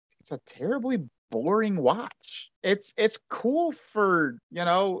a terribly boring watch. It's cool for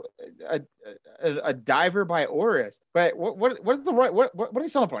a, a diver by Oris, but what is the right what are they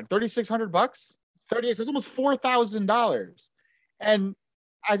selling for? $3,600, 38. So it's almost $4,000, and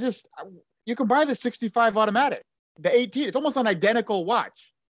I just you can buy the 65 automatic, the 18. It's almost an identical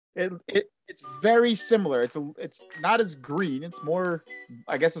watch. It's very similar. It's not as green. It's more,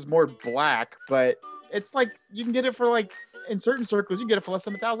 I guess, it's more black, but it's like you can get it for like in certain circles you can get it for less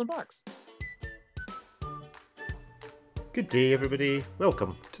than $1,000. Good day, everybody.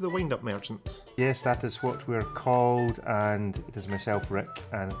 Welcome to the Wind Up Merchants. Yes, that is what we're called, and it is myself, Rick,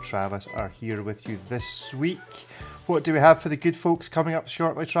 and Travis are here with you this week. What do we have for the good folks coming up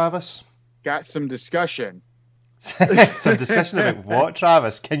shortly, Travis? Got some discussion. Some discussion about what,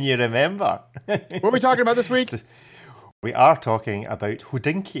 Travis? Can you remember? What are we talking about this week? We are talking about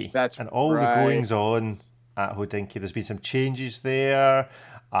Hodinkee. That's and all right. the goings on at Hodinkee. There's been some changes there.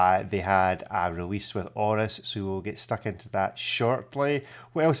 They had a release with Oris, so we'll get stuck into that shortly.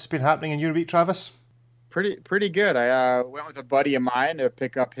 What else has been happening in your week, Travis? Pretty good. I went with a buddy of mine to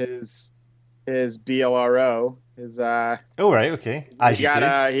pick up his BLRO. Oh, right, okay. He got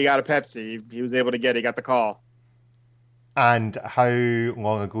a Pepsi. He was able to get it. He got the call. And how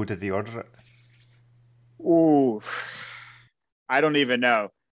long ago did they order it? Ooh, I don't even know.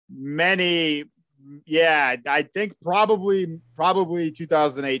 I think probably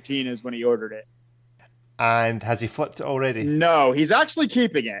 2018 is when he ordered it. And has he flipped it already? No, he's actually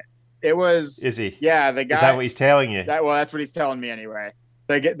keeping it. Is he? Yeah, the guy. Is that what he's telling you? That's what he's telling me anyway.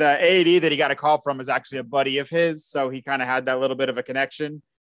 The AD that he got a call from is actually a buddy of his, so he kind of had that little bit of a connection.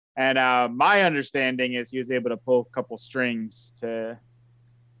 And my understanding is he was able to pull a couple strings to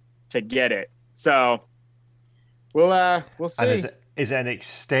get it. So we'll see. And is it an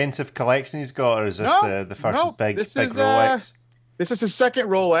extensive collection he's got, or is this the first big Rolex? This is his second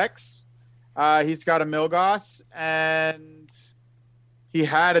Rolex. He's got a Milgauss, and he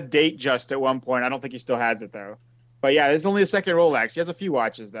had a date just at one point. I don't think he still has it though. But yeah, this is only a second Rolex. He has a few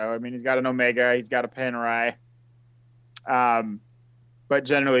watches though. I mean, he's got an Omega, he's got a Panerai. But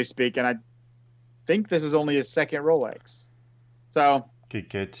generally speaking, I think this is only his second Rolex. So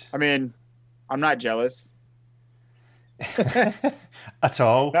good. I mean, I'm not jealous. At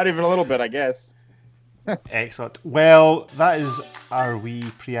all. Not even a little bit, I guess. Excellent. Well, that is our wee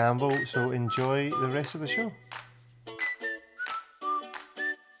preamble, so enjoy the rest of the show.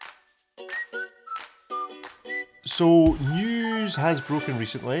 So, news has broken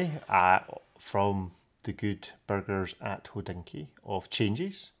recently from the good burgers at Hodinkee of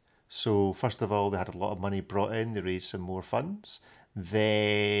changes. So, first of all, they had a lot of money brought in, they raised some more funds.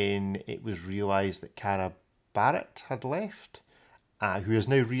 Then it was realised that Cara Barrett had left, who has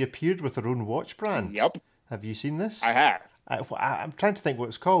now reappeared with her own watch brand. Yep. Have you seen this? I have. I'm trying to think what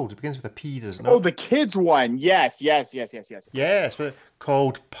it's called. It begins with a P, doesn't it? Oh, the kids one. Yes. Yes, but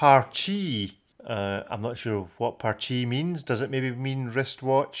called Parchi. I'm not sure what Parchi means. Does it maybe mean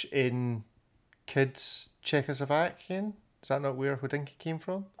wristwatch in kids Czechoslovakian? Is that not where Hodinkee came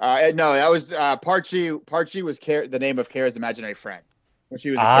from? No, that was Parchi. Parchi was the name of Kara's imaginary friend when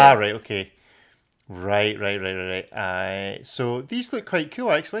she was a kid. Right, okay. Right. So these look quite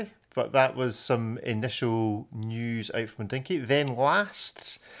cool, actually. But that was some initial news out from Hodinkee. Then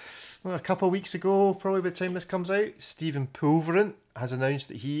a couple of weeks ago, probably by the time this comes out, Stephen Pulverant has announced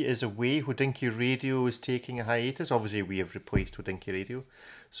that he is away. Hodinkee Radio is taking a hiatus. Obviously, we have replaced Hodinkee Radio.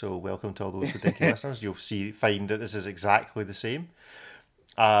 So welcome to all those Hodinkee listeners. You'll find that this is exactly the same.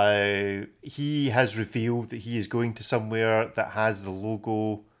 He has revealed that he is going to somewhere that has the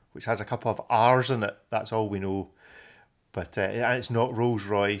logo, which has a couple of R's in it. That's all we know. But and it's not Rolls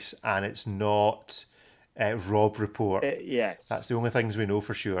Royce, and it's not Rob Report. Yes. That's the only things we know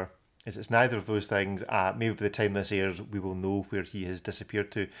for sure. It's neither of those things. Maybe by the time this airs, we will know where he has disappeared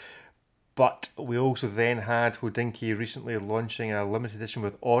to. But we also then had Hodinkee recently launching a limited edition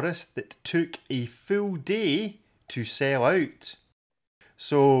with Oris that took a full day to sell out.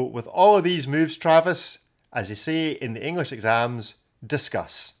 So with all of these moves, Travis, as you say in the English exams,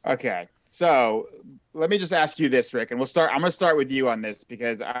 discuss. Okay, so let me just ask you this, Rick, and I'm going to start with you on this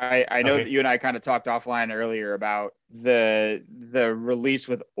because I know that you and I kind of talked offline earlier about the release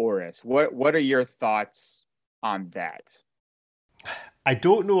with Oris. What are your thoughts on that? I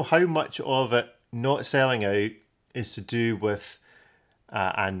don't know how much of it not selling out is to do with,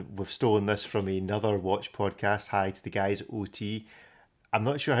 and we've stolen this from another watch podcast, hi to the guys at OT. I'm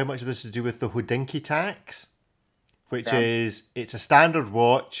not sure how much of this is to do with the Hodinkee tax, which is, it's a standard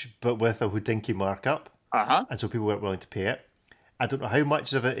watch, but with a Hodinkee markup. And so people weren't willing to pay it. I don't know how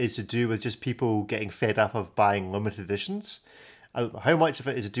much of it is to do with just people getting fed up of buying limited editions. How much of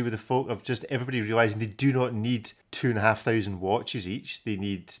it is to do with the folk of just everybody realising they do not need 2,500 watches each. They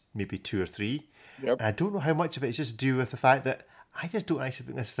need maybe 2 or 3. Yep. And I don't know how much of it is just to do with the fact that I just don't actually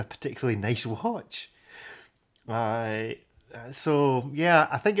think this is a particularly nice watch. So, yeah,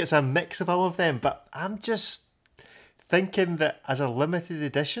 I think it's a mix of all of them. But I'm just thinking that as a limited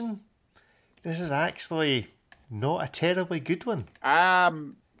edition, this is actually not a terribly good one.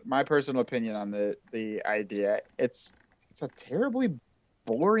 My personal opinion on the idea, it's a terribly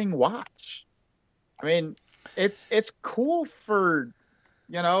boring watch. I mean, it's cool for,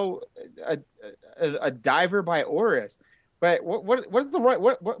 a diver by Oris, but what is the right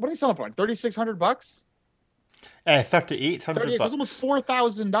what are you selling for? $3,600? $3,800. It's almost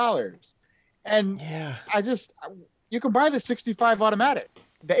 $4,000, and yeah, you can buy the 65 automatic,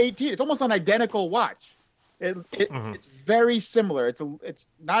 the 18. It's almost an identical watch. It's very similar. It's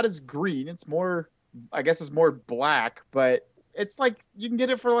not as green. It's more, I guess, it's more black, but it's like you can get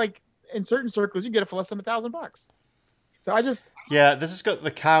it for like in certain circles, you can get it for less than $1,000. So this has got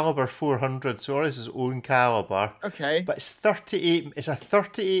the caliber 400, so Oris' his own caliber. Okay, but it's 38. It's a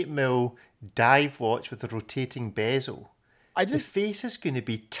 38mm dive watch with a rotating bezel. The face is going to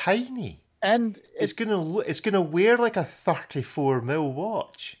be tiny. And it's gonna wear like a 34mm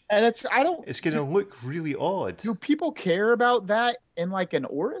watch, and it's gonna look really odd. Do people care about that in like an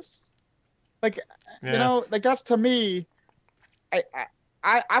Oris? Like, like that's, to me,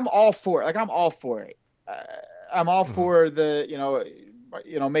 I'm all for it. Like, I'm all for it. I'm all for the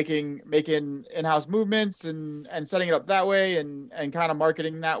making in-house movements and setting it up that way and kind of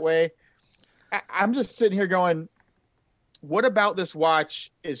marketing that way. I'm just sitting here going, what about this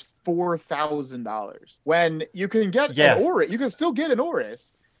watch is $4,000 when you can get an Oris? You can still get an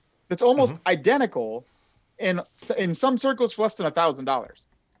Oris that's almost identical in some circles for less than $1,000.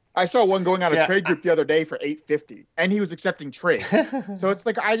 I saw one going on a trade group the other day for $850, and he was accepting trades. So it's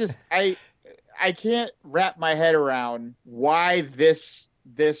like I can't wrap my head around why this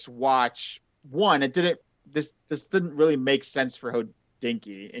watch. One, this didn't really make sense for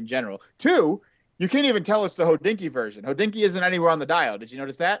Hodinkee in general. Two, you can't even tell it's the Hodinkee version. Hodinkee isn't anywhere on the dial. Did you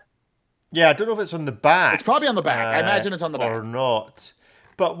notice that? Yeah, I don't know if it's on the back. It's probably on the back. I imagine it's on the back. Or not.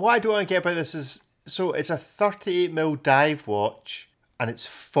 But what I don't want to get about this is, so it's a 38mm dive watch, and it's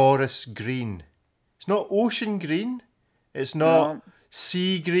forest green. It's not ocean green. It's not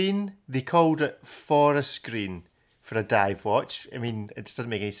sea green. They called it forest green for a dive watch. I mean, it just doesn't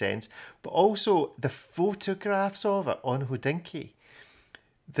make any sense. But also, the photographs of it on Hodinkee,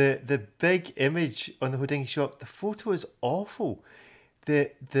 the big image on the Hodinkee shop, the photo is awful.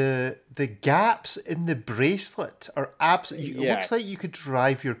 The gaps in the bracelet are absolutely. It looks like you could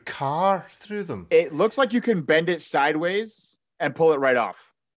drive your car through them. It looks like you can bend it sideways and pull it right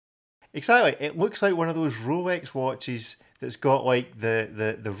off. Exactly. It looks like one of those Rolex watches that's got like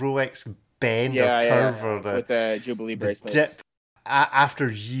the Rolex bend or curve or with the Jubilee bracelets. Dip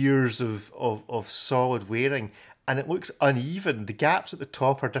after years of solid wearing. And it looks uneven. The gaps at the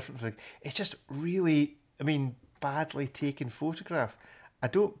top are different. It's just really, badly taken photograph. I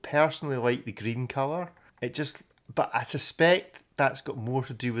don't personally like the green colour. But I suspect that's got more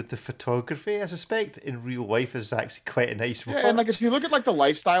to do with the photography. I suspect in real life is actually quite a nice watch. Yeah, and like if you look at like the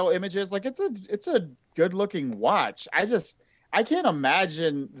lifestyle images, like it's a good looking watch. I can't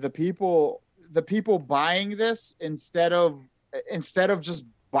imagine the people buying this instead of just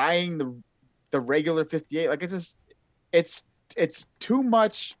buying the regular 58. Like it's too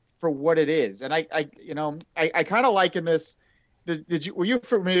much for what it is. And I kind of liken this. Did you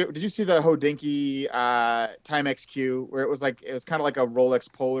see the Hodinkee Timex Q where it was kind of like a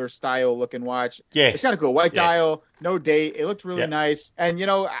Rolex Polar style looking watch? Yes. It's kind of cool. White dial, no date. It looked really nice. And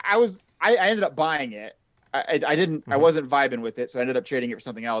I ended up buying it. I didn't. I wasn't vibing with it, so I ended up trading it for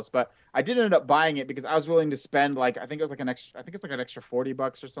something else. But I did end up buying it because I was willing to spend I think it's like an extra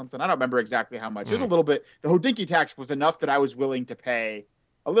 $40 or something. I don't remember exactly how much. It was a little bit. The Hodinkee tax was enough that I was willing to pay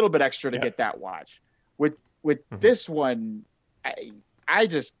a little bit extra to get that watch. With this one, I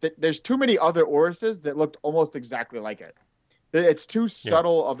just there's too many other Orises that looked almost exactly like it. It's too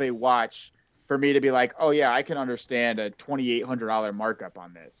subtle of a watch for me to be like, oh yeah, I can understand a $2,800 markup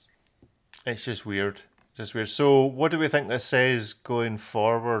on this. It's just weird. So what do we think this says going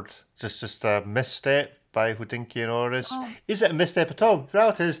forward? Just a misstep by Hodinkee and Oris? Oh. Is it a misstep at all?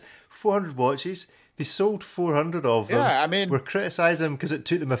 Reality is 400 watches. They sold 400 of them. Yeah, we're criticising them because it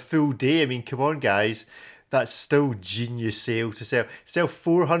took them a full day. Come on, guys. That's still genius sale to sell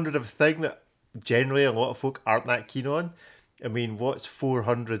 400 of a thing that generally a lot of folk aren't that keen on. What's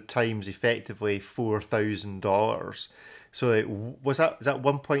 400 times effectively $4,000? So is that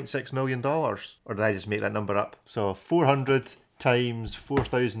 $1.6 million? Or did I just make that number up? So 400 times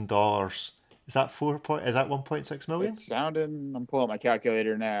 $4,000. Is that 1.6 million? It's sounding. I'm pulling up my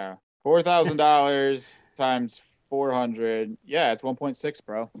calculator now. $4,000 times 400. Yeah, it's 1.6,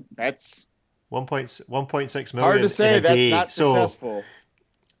 bro. That's 1.6 million. hard to say. In a That's day. not successful.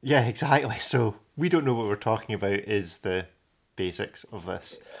 Yeah, exactly. So we don't know what we're talking about. Is the basics of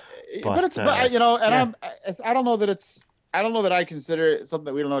this, but it's and yeah. I don't know that it's. I don't know that I consider it something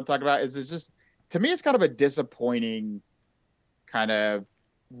that we don't know what to talk about. It's just, to me, it's kind of a disappointing kind of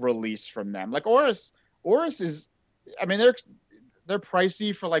release from them. Like Oris is, I mean, they're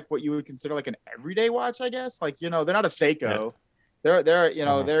pricey for like what you would consider like an everyday watch, I guess. Like, they're not a Seiko. Yeah.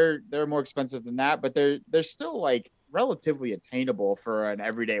 They're more expensive than that, but they're still like relatively attainable for an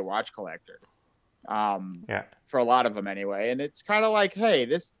everyday watch collector. For a lot of them anyway. And it's kind of like, hey,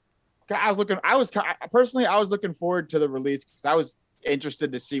 I was looking forward to the release because I was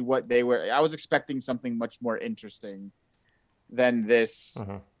interested to see what they were. I was expecting something much more interesting than this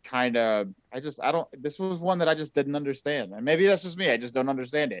kind of. This was one that I just didn't understand, and maybe that's just me. I just don't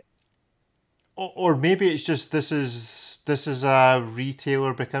understand it. Or maybe it's just this is a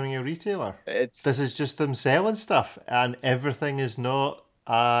retailer becoming a retailer. This is just them selling stuff, and everything is not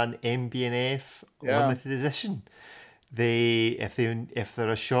an MB&F limited edition. If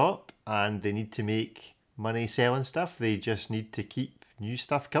they're a shop and they need to make money selling stuff, they just need to keep new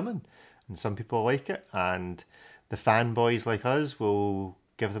stuff coming, and some people like it, and the fanboys like us will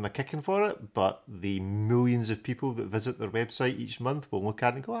give them a kicking for it, but the millions of people that visit their website each month will look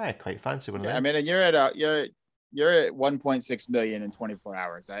at it and go, I quite fancy one of them. I mean, and you're at 1.6 million in 24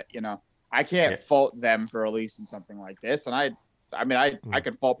 hours. I can't fault them for releasing something like this, and I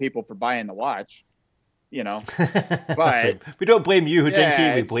could fault people for buying the watch. But we don't blame you,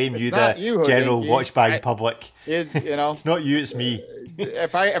 Hodinkee. We blame the general watch buying public. It's not you, it's me.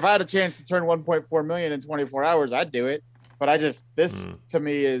 If I had a chance to turn 1.4 million in 24 hours, I'd do it. But this to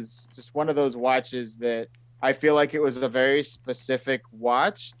me is just one of those watches that I feel like it was a very specific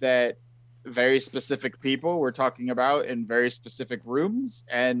watch that very specific people were talking about in very specific rooms,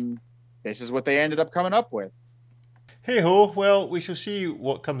 and this is what they ended up coming up with. Hey ho, well, we shall see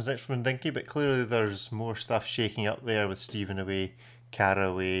what comes next from Hodinkee, but clearly there's more stuff shaking up there with Stephen away, Cara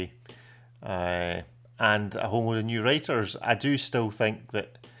away, and a whole load of new writers. I do still think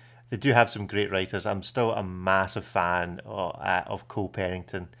that they do have some great writers. I'm still a massive fan of Cole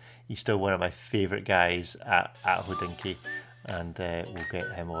Pennington. He's still one of my favourite guys at Hodinkee, and we'll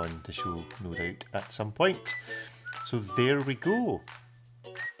get him on the show, no doubt, at some point. So there we go.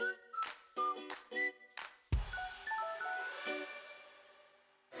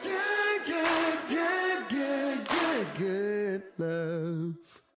 Good love.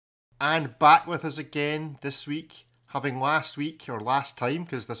 And back with us again this week, having last week or last time,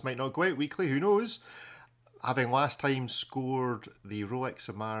 because this might not go out weekly, who knows, having last time scored the Rolex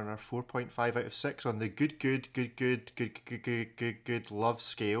Submariner 4.5 out of 6 on the good love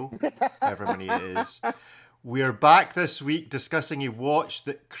scale, however many it is. We're back this week discussing a watch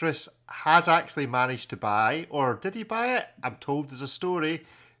that Chris has actually managed to buy, or did he buy it? I'm told there's a story,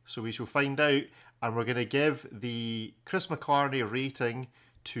 so we shall find out. And we're going to give the Chris McClarney rating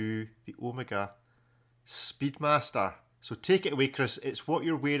to the Omega Speedmaster. So take it away, Chris. It's what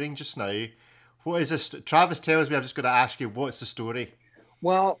you're wearing just now. What is this? Travis tells me I'm just going to ask you, what's the story?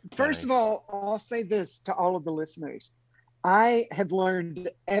 Well, first of all, I'll say this to all of the listeners. I have learned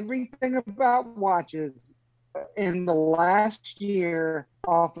everything about watches in the last year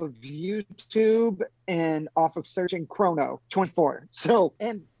off of YouTube and off of searching Chrono 24. So,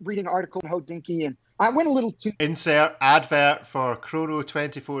 and reading an article on Hodinkee, and I went a little too... Insert advert for Chrono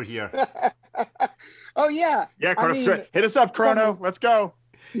 24 here. Oh, yeah. Yeah, Chrono, hit us up, Chrono. Let's go.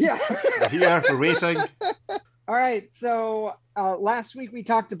 Yeah. We're here for rating. All right. So last week we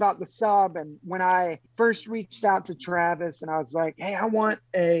talked about the sub, and when I first reached out to Travis and I was like, hey, I want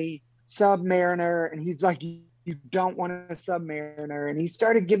a Submariner, and he's like, you don't want a Submariner, and he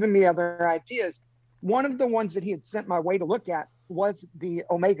started giving me other ideas. One of the ones that he had sent my way to look at was the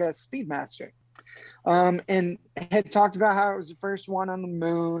Omega Speedmaster, and had talked about how it was the first one on the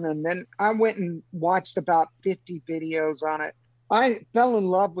moon, and then I went and watched about 50 videos on it. I fell in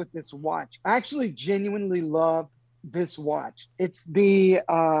love with this watch. I actually genuinely love this watch. It's the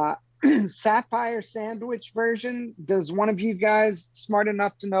Sapphire Sandwich version. Does one of you guys smart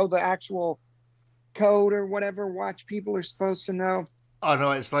enough to know the actual code or whatever watch people are supposed to know? Oh no,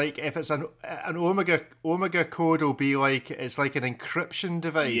 it's like if it's an Omega code will be like, it's like an encryption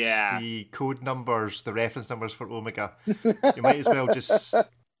device. Yeah. The code numbers, the reference numbers for Omega. You might as well just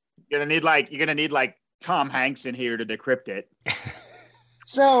you're gonna need like Tom Hanks in here to decrypt it.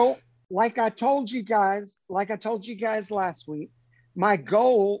 So like I told you guys last week, my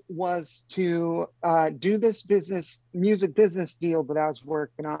goal was to do this music business deal that I was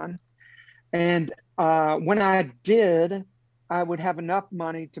working on. And when I did, I would have enough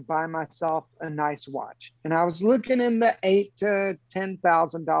money to buy myself a nice watch. And I was looking in the $8,000 to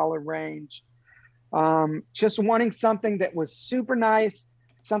 $10,000 range, just wanting something that was super nice,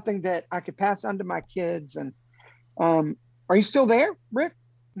 something that I could pass on to my kids. And are you still there, Rick?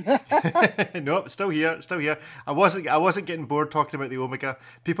 Nope, still here. I wasn't getting bored talking about the Omega.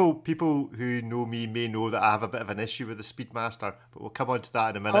 People who know me may know that I have a bit of an issue with the Speedmaster, but we'll come on to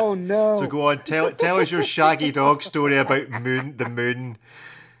that in a minute. Oh no! So go on, tell us your shaggy dog story about the moon.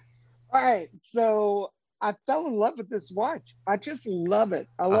 All right, so I fell in love with this watch. I just love it.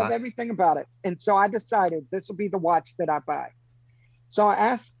 I love everything about it, and so I decided this will be the watch that I buy. So I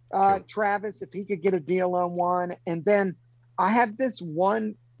asked Travis if he could get a deal on one, and then I have this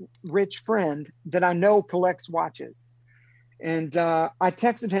one rich friend that I know collects watches. And I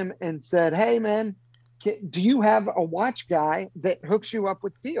texted him and said, hey, man, do you have a watch guy that hooks you up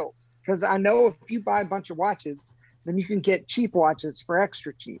with deals? Because I know if you buy a bunch of watches, then you can get cheap watches for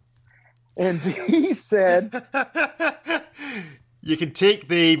extra cheap. And he said, you can take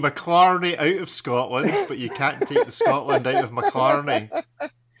the McLarney out of Scotland, but you can't take the Scotland out of McLarney.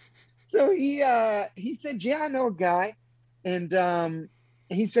 So he said, yeah, I know a guy. And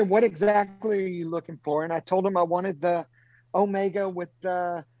he said, what exactly are you looking for? And I told him I wanted the Omega with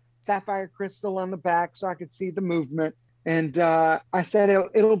the sapphire crystal on the back so I could see the movement. And I said,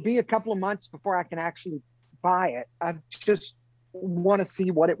 it'll be a couple of months before I can actually buy it. I just want to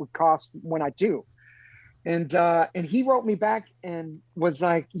see what it would cost when I do. And he wrote me back and was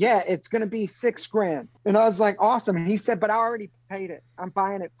like, yeah, it's going to be $6,000. And I was like, awesome. And he said, but I already paid it. I'm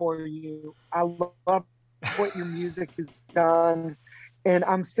buying it for you. I love what your music has done, and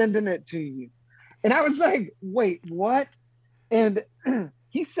I'm sending it to you. And I was like, wait, what? And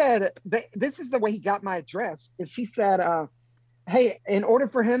he said that this is the way he got my address, is he said, hey, in order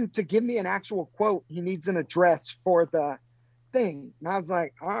for him to give me an actual quote, he needs an address for the thing. And I was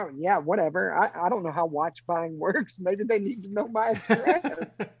like, oh yeah, whatever. I don't know how watch buying works. Maybe they need to know my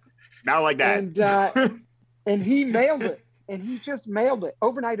address. Not like that. And he mailed it, and he just mailed it,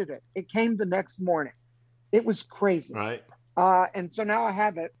 overnighted it. It came the next morning. It was crazy. Right. And so now I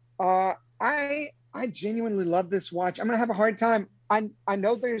have it. I genuinely love this watch. I'm going to have a hard time. I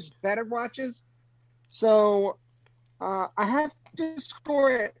know there's better watches. So I have to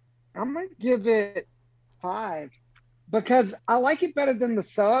score it. I'm going to give it 5 because I like it better than the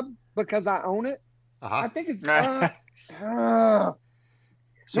sub because I own it. I think it's... So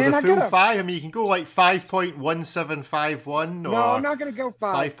man, the full 5, I mean, you can go like 5.1751 or... No, I'm not going to go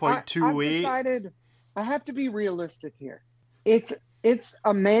 5. 5.28. I've decided I have to be realistic here. It's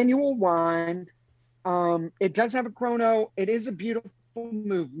a manual wind. It does have a chrono. It is a beautiful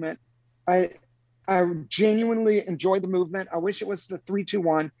movement. I genuinely enjoy the movement. I wish it was the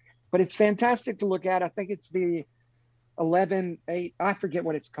 321, but it's fantastic to look at. I think it's the 11.8. I forget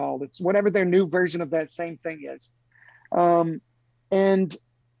what it's called. It's whatever their new version of that same thing is. And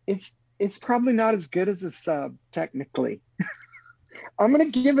it's probably not as good as a sub, technically. I'm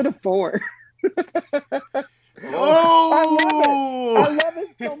going to give it a 4. Oh! I love it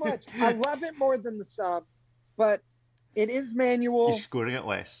so much. I love it more than the sub, but it is manual. You're scoring it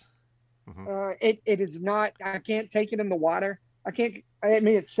less. Mm-hmm. It is not. I can't take it in the water. I mean,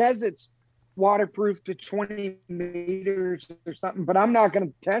 it says it's waterproof to 20 meters or something, but I'm not going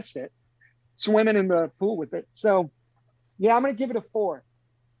to test it swimming in the pool with it. So, yeah, I'm going to give it a 4.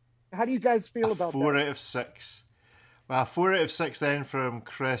 How do you guys feel about 4 that? 4 out of 6. Well, 4 out of 6 then from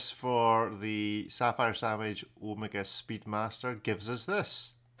Chris for the Sapphire Savage Omega Speedmaster gives us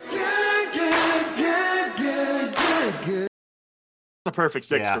this. Good. It's a perfect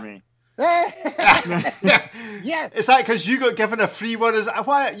 6 for me. Yes. Is that because you got given a free one as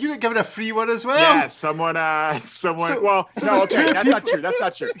what? You got given a free one as well? Yeah, someone. Well, no, okay, that's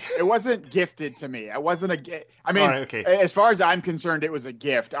not true. It wasn't gifted to me. It wasn't a gift. I mean, right, okay. As far as I'm concerned, it was a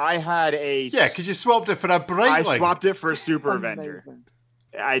gift. I had because you swapped it for a Breitling. I swapped it for a Super Avenger.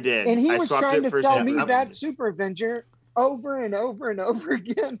 I did. And he was trying to sell me that that Super Avenger over and over and over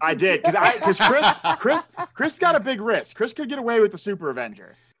again. I did because Chris got a big wrist. Chris could get away with the Super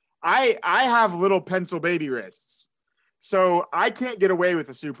Avenger. I have little pencil baby wrists, so I can't get away with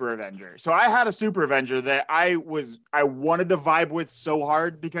a Super Avenger. So I had a Super Avenger that I wanted to vibe with so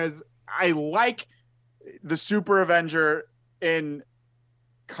hard because I like the Super Avenger in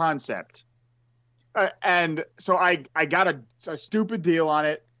concept. And so I got a stupid deal on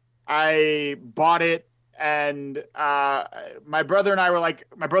it. I bought it and my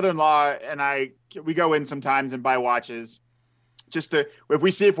brother-in-law and we go in sometimes and buy watches just to, if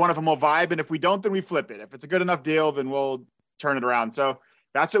we see if one of them will vibe, and if we don't, then we flip it. If it's a good enough deal, then we'll turn it around. So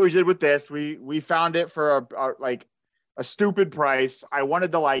that's what we did with this. We found it for a stupid price. I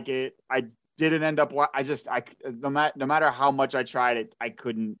wanted to like it. I didn't end up. No matter how much I tried it, I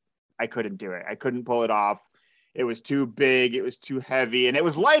couldn't do it. I couldn't pull it off. It was too big. It was too heavy, and it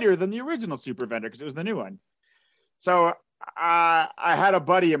was lighter than the original Super Vendor because it was the new one. So I had a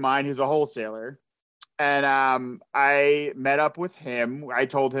buddy of mine who's a wholesaler, and I met up with him. I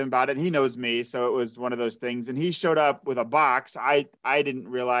told him about it. He knows me, so it was one of those things. And he showed up with a box. I didn't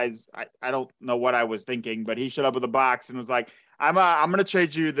realize. I don't know what I was thinking, but he showed up with a box and was like, I'm going to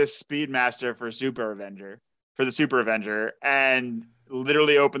trade you this Speedmaster for the Super Avenger. And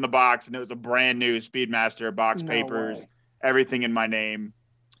literally opened the box, and it was a brand new Speedmaster, box papers, everything in my name.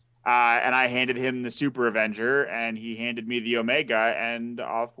 And I handed him the Super Avenger, and he handed me the Omega, and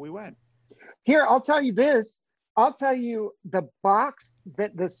off we went. Here, I'll tell you this. I'll tell you the box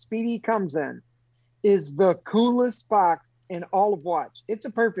that the Speedy comes in is the coolest box in all of watch. It's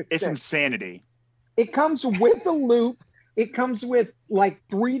a perfect It's set. insanity. It comes with the loop. It comes with like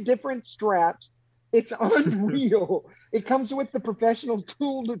 3 different straps. It's unreal. It comes with the professional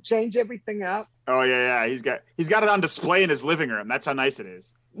tool to change everything up. Oh yeah. He's got it on display in his living room. That's how nice it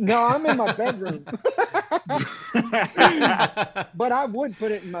is. No, I'm in my bedroom. But I would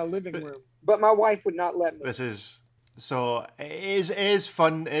put it in my living room. But my wife would not let me. It is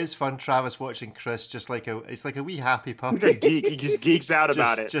fun. It is fun, Travis, watching Chris it's like a wee happy puppy. Like a geek. He just geeks out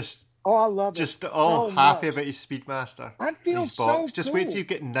about it. I love it. Just all so happy much. about his Speedmaster. I feel his so box. Just wait cool. till you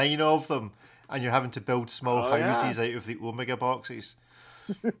get 9 of them and you're having to build small houses out of the Omega boxes.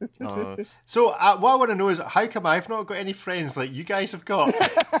 So what I want to know is, how come I've not got any friends like you guys have got?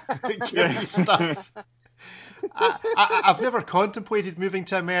 Give me stuff. I've never contemplated moving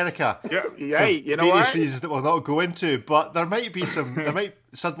to America. Yeah, you know various what? reasons that we'll not go into, but there might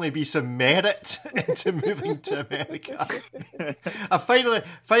suddenly be some merit into moving to America. I finally,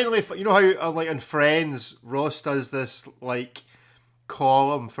 you know how like in Friends, Ross does this like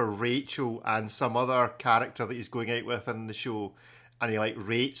column for Rachel and some other character that he's going out with in the show, and he like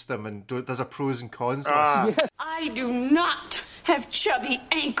rates them and does a pros and cons list. I do not have chubby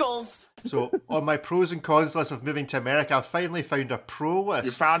ankles. So on my pros and cons list of moving to America, I've finally found a pro list.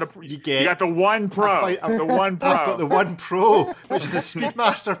 You found you got the one pro. The one pro. I've got the one pro, which is the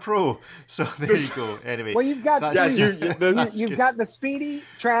Speedmaster Pro. So there you go. Anyway, well, you've got you've got the Speedy,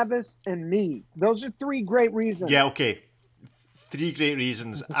 Travis, and me. Those are 3 great reasons. Yeah, okay. 3 great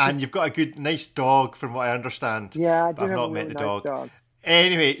reasons, and you've got a nice dog, from what I understand. Yeah, I do but I've have not a met really the nice dog. dog.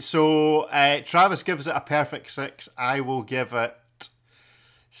 Anyway, so Travis gives it a perfect 6. I will give it.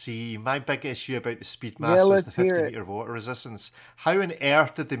 See, my big issue about the Speedmaster is the 50 meter water resistance. How on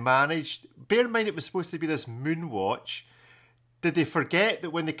earth did they manage? Bear in mind, it was supposed to be this moon watch. Did they forget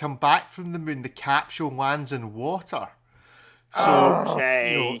that when they come back from the moon, the capsule lands in water? So,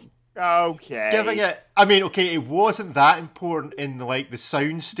 okay. Okay. Giving it, I mean, okay, it wasn't that important in like the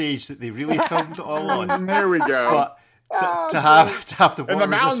sound stage that they really filmed it all on. There we go. But to have the water in the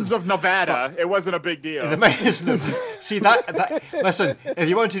mountains resistance, of Nevada, it wasn't a big deal. in the mountains see that listen, if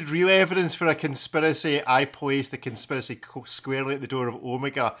you wanted real evidence for a conspiracy, I placed the conspiracy squarely at the door of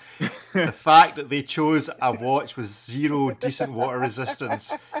Omega. The fact that they chose a watch with 0 decent water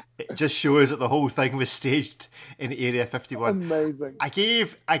resistance, it just shows that the whole thing was staged in Area 51. Amazing. I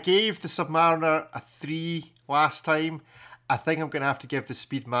gave the Submariner a 3 last time. I think I'm going to have to give the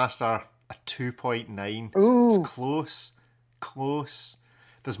Speedmaster a 2.9. Ooh. It's close.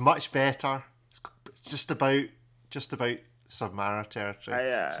 There's much better. It's just about Submariner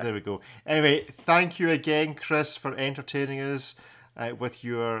territory. So there we go. Anyway, thank you again, Chris, for entertaining us with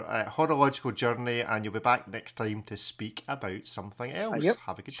your horological journey, and you'll be back next time to speak about something else. Yep.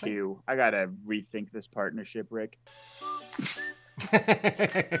 Have a good time. I gotta rethink this partnership, Rick.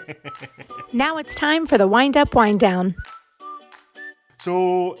 Now it's time for the wind up, wind down.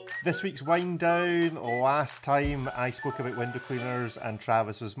 So this week's wind down. Last time I spoke about window cleaners and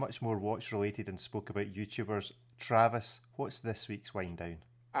Travis was much more watch related and spoke about YouTubers. Travis, what's this week's wind down?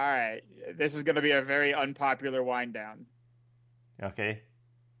 All right, this is going to be a very unpopular wind down. Okay.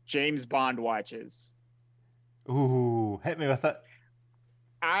 James Bond watches. Ooh, hit me with it.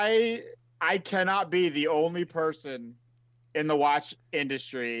 I cannot be the only person in the watch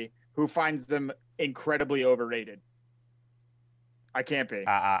industry who finds them incredibly overrated. I can't be.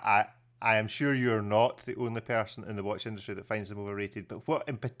 I am sure you're not the only person in the watch industry that finds them overrated, but what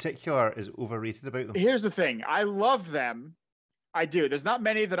in particular is overrated about them? Here's the thing. I love them, I do. There's not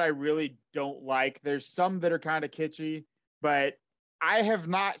many that I really don't like. There's some that are kind of kitschy, but I have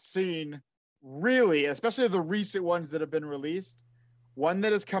not seen really, especially the recent ones that have been released, one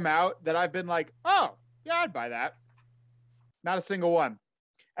that has come out that I've been like, oh, yeah, I'd buy that. Not a single one.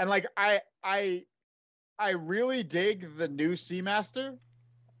 And like I really dig the new Seamaster.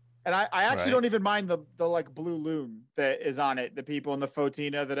 And I actually don't even mind the like blue loon that is on it, the people in the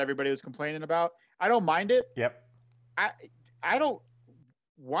Fotina that everybody was complaining about. I don't mind it. Yep. I don't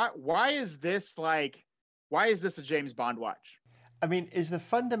why is this a James Bond watch? I mean, is the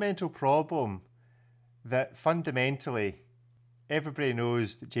fundamental problem that fundamentally everybody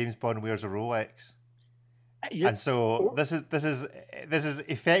knows that James Bond wears a Rolex? And so this is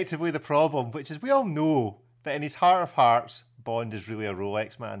effectively the problem, which is we all know that in his heart of hearts, Bond is really a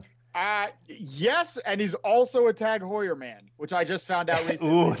Rolex man. Yes, and he's also a Tag Heuer man, which I just found out recently.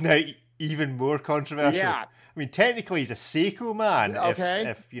 Oh, now even more controversial. Yeah. I mean, technically he's a Seiko man. Okay.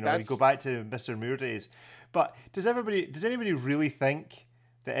 If you know, we go back to Mr. Moore days. But does anybody really think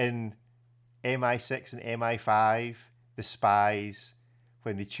that in MI6 and MI5, the spies,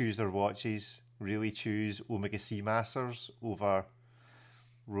 when they choose their watches, really choose Omega Seamasters over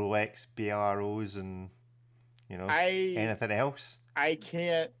Rolex BLROs and anything else? I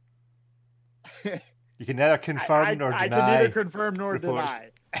can't. You can neither confirm nor deny. I can neither confirm nor reports. deny.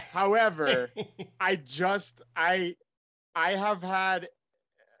 However, I've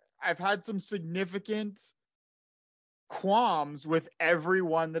had some significant qualms with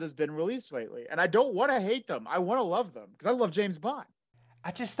everyone that has been released lately, and I don't want to hate them. I want to love them because I love James Bond.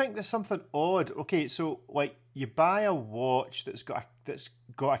 I just think there's something odd. Okay, so like you buy a watch that's got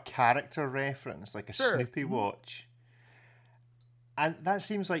a character reference, like a Snoopy watch, and that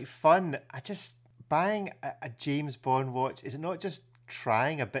seems like fun. Buying a James Bond watch, is it not just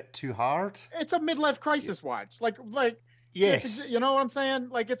trying a bit too hard? It's a midlife crisis watch. Like yes, you know what I'm saying?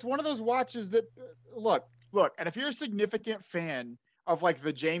 Like it's one of those watches that look, and if you're a significant fan of like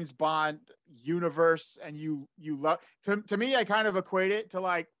the James Bond universe and you love to me, I kind of equate it to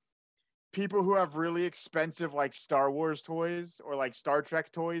like people who have really expensive like Star Wars toys or like Star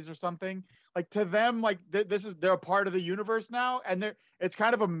Trek toys or something. Like to them, like they're a part of the universe now, and it's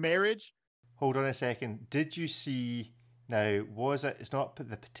kind of a marriage. Hold on a second. Did you see now? Was it? It's not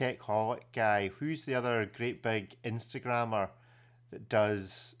the Patek Holic guy. Who's the other great big Instagrammer that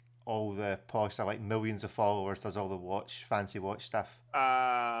does all the posh stuff, like millions of followers, does all the fancy watch stuff? Watch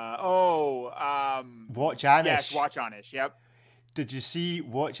Anish. Yes, Watch Anish. Yep. Did you see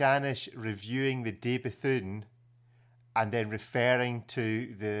Watch Anish reviewing the De Bethune and then referring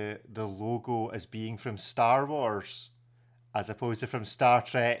to the logo as being from Star Wars as opposed to from Star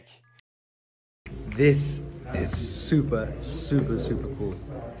Trek? This is super, super, super cool.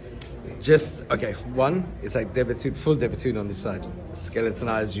 Just, okay, one, it's like full De Bethune on this side.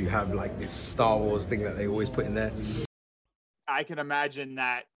 Skeletonized, you have like this Star Wars thing that they always put in there. I can imagine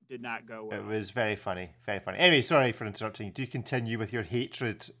that did not go well. It was very funny, very funny. Anyway, sorry for interrupting you. Do continue with your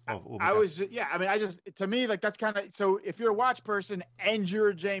hatred of Omega. To me, like that's kind of, so if you're a watch person and you're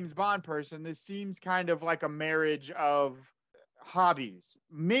a James Bond person, this seems kind of like a marriage of hobbies.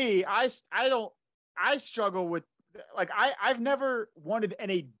 Me, I struggle with, like, I've never wanted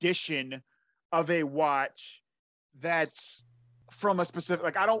an edition of a watch that's from a specific,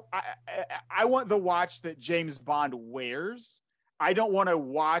 like, I want the watch that James Bond wears. I don't want a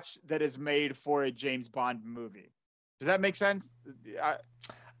watch that is made for a James Bond movie. Does that make sense? Yeah,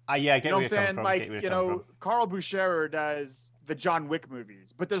 I get you know where what you're I'm saying? Like, Carl Boucher does the John Wick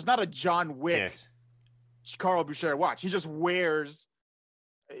movies, but there's not a John Wick Carl Boucher watch. He just wears,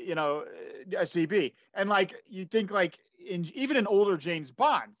 a CB. And like, you think like even in older James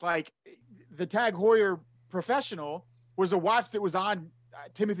Bonds, like the Tag Heuer Professional was a watch that was on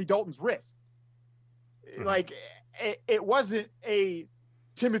Timothy Dalton's wrist. Mm-hmm. Like it wasn't a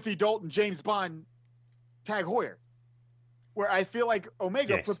Timothy Dalton James Bond Tag Heuer, where I feel like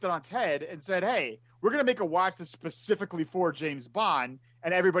Omega flipped it on its head and said, hey, we're going to make a watch that's specifically for James Bond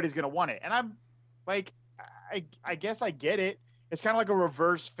and everybody's going to want it. And I'm like, I guess I get it. It's kind of like a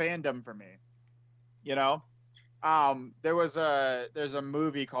reverse fandom for me, there's a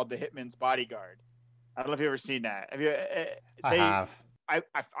movie called The Hitman's Bodyguard. I don't know if you've ever seen that. Have you? I have.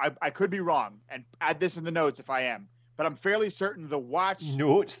 I could be wrong, and add this in the notes if I am, but I'm fairly certain the watch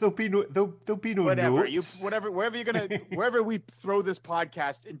notes. There'll be no whatever notes. Wherever you're gonna wherever we throw this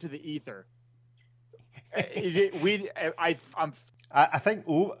podcast into the ether. I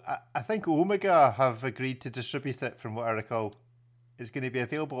think Omega have agreed to distribute it, from what I recall. It's going to be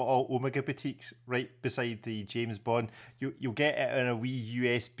available at all Omega boutiques right beside the James Bond. You'll get it in a wee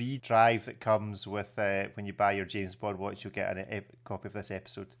USB drive that comes with when you buy your James Bond watch. You'll get a copy of this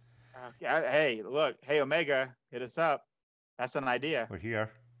episode. Hey, look. Hey, Omega, hit us up. That's an idea. We're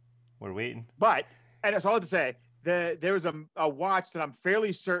here. We're waiting. But, and that's all I have to say. There was a watch that I'm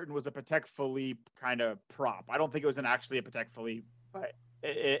fairly certain was a Patek Philippe kind of prop. I don't think it was actually a Patek Philippe, but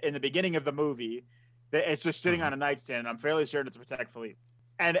in the beginning of the movie, it's just sitting on a nightstand. I'm fairly certain it's a Patek Philippe.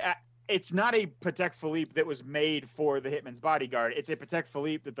 And it's not a Patek Philippe that was made for the Hitman's Bodyguard. It's a Patek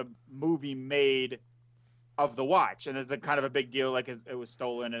Philippe that the movie made of the watch. And it's a kind of a big deal, like it was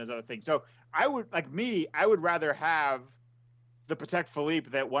stolen and his other things. So I would rather have the Patek Philippe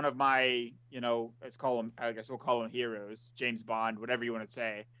that one of my, let's call him, I guess we'll call him heroes, James Bond, whatever you want to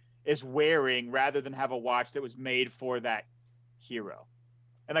say, is wearing, rather than have a watch that was made for that hero.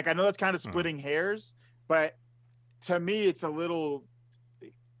 And I know that's kind of splitting hairs, but to me, it's a little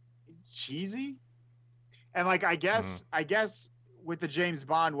cheesy. And I guess with the James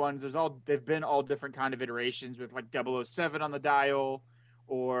Bond ones, they've been all different kind of iterations with 007 on the dial,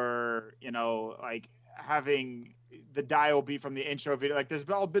 or having the dial be from the intro video. There's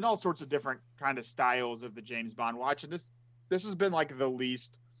been all sorts of different kind of styles of the James Bond watch, and this has been the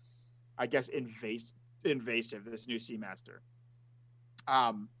least, I guess, invasive. This new Seamaster.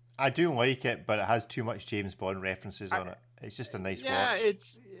 I do like it, but it has too much James Bond references on it. It's just a nice watch. Yeah,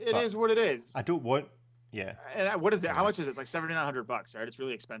 it is what it is. I don't want. Yeah. And what is it? How much is it? It's like $7,900, right? It's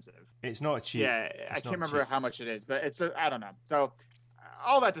really expensive. It's not cheap. Yeah, I can't remember how much it is, but I don't know. So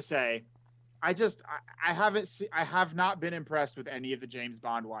all that to say, I have not been impressed with any of the James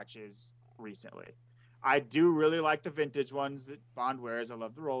Bond watches recently. I do really like the vintage ones that Bond wears. I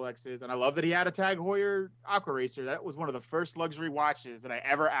love the Rolexes, and I love that he had a Tag Heuer Aqua Racer. That was one of the first luxury watches that I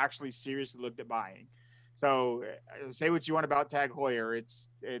ever actually seriously looked at buying. So say what you want about Tag Heuer,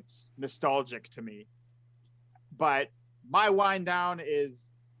 it's nostalgic to me. But my wind down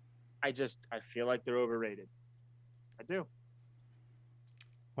is, I feel like they're overrated. I do.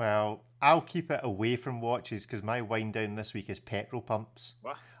 Well, I'll keep it away from watches because my wind down this week is petrol pumps.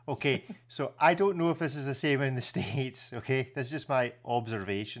 What? Okay, so I don't know if this is the same in the States, okay? This is just my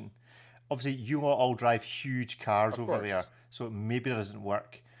observation. Obviously, you all drive huge cars over there, so maybe it doesn't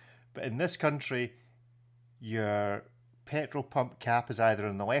work. But in this country, your petrol pump cap is either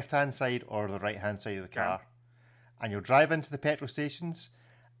on the left-hand side or the right-hand side of the car. And you'll drive into the petrol stations,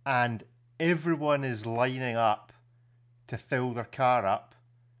 and everyone is lining up to fill their car up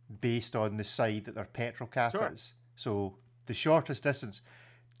based on the side that their petrol cap is. So the shortest distance.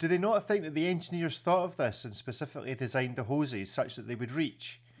 Do they not think that the engineers thought of this and specifically designed the hoses such that they would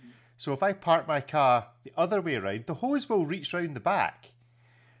reach? So if I park my car the other way around, the hose will reach round the back.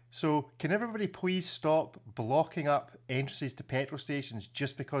 So can everybody please stop blocking up entrances to petrol stations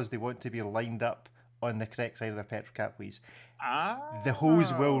just because they want to be lined up on the correct side of their petrol cap, please? The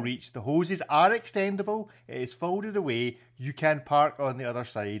hose will reach. The hoses are extendable. It is folded away. You can park on the other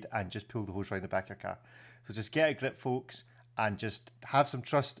side and just pull the hose around the back of your car. So just get a grip, folks, and just have some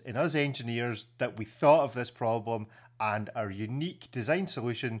trust in us engineers that we thought of this problem, and our unique design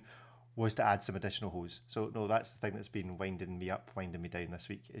solution was to add some additional hose. So no, that's the thing that's been winding me down this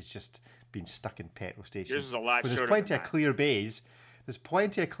week. It's just been stuck in petrol stations. Yours is a lot shorter. There's plenty of clear bays. There's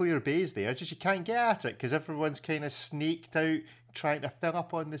plenty of clear bays there, just you can't get at it because everyone's kind of snaked out trying to fill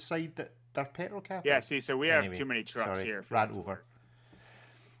up on the side that their petrol cap is. Yeah, see, so we have too many trucks here. Ran over.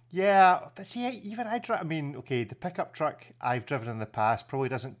 Yeah, but see, even I drive. I mean, okay, the pickup truck I've driven in the past probably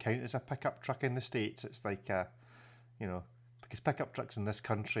doesn't count as a pickup truck in the States. It's like because pickup trucks in this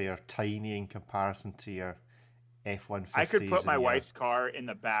country are tiny in comparison to your F-150s. I could put my wife's car in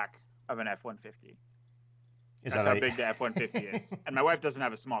the back of an F-150. That's how big the F-150 is. And my wife doesn't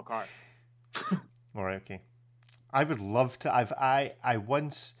have a small car. All right, okay. I would love to. I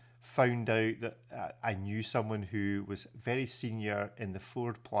once found out that I knew someone who was very senior in the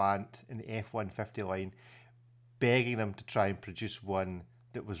Ford plant in the F-150 line, begging them to try and produce one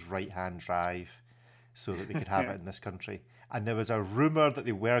that was right-hand drive so that they could have it in this country. And there was a rumour that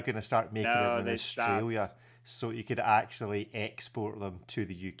they were going to start making them in Australia so you could actually export them to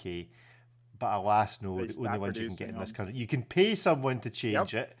the UK. But alas, no, the only ones you can get in this country. You can pay someone to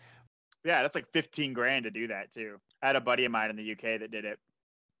change it. Yeah, that's like $15,000 to do that too. I had a buddy of mine in the UK that did it.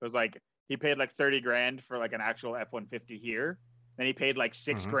 It was like he paid like $30,000 for like an actual F-150 here. Then he paid like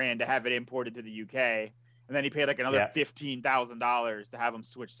 $6,000 to have it imported to the UK, and then he paid like another $15,000 to have them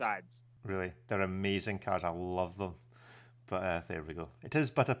switch sides. Really, they're amazing cars. I love them. But there we go. It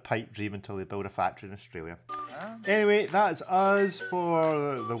is but a pipe dream until they build a factory in Australia. Anyway, that's us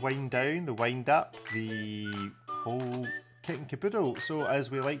for the wind down, the wind up, the whole kit and caboodle. So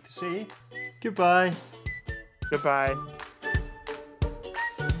as we like to say, goodbye. Goodbye.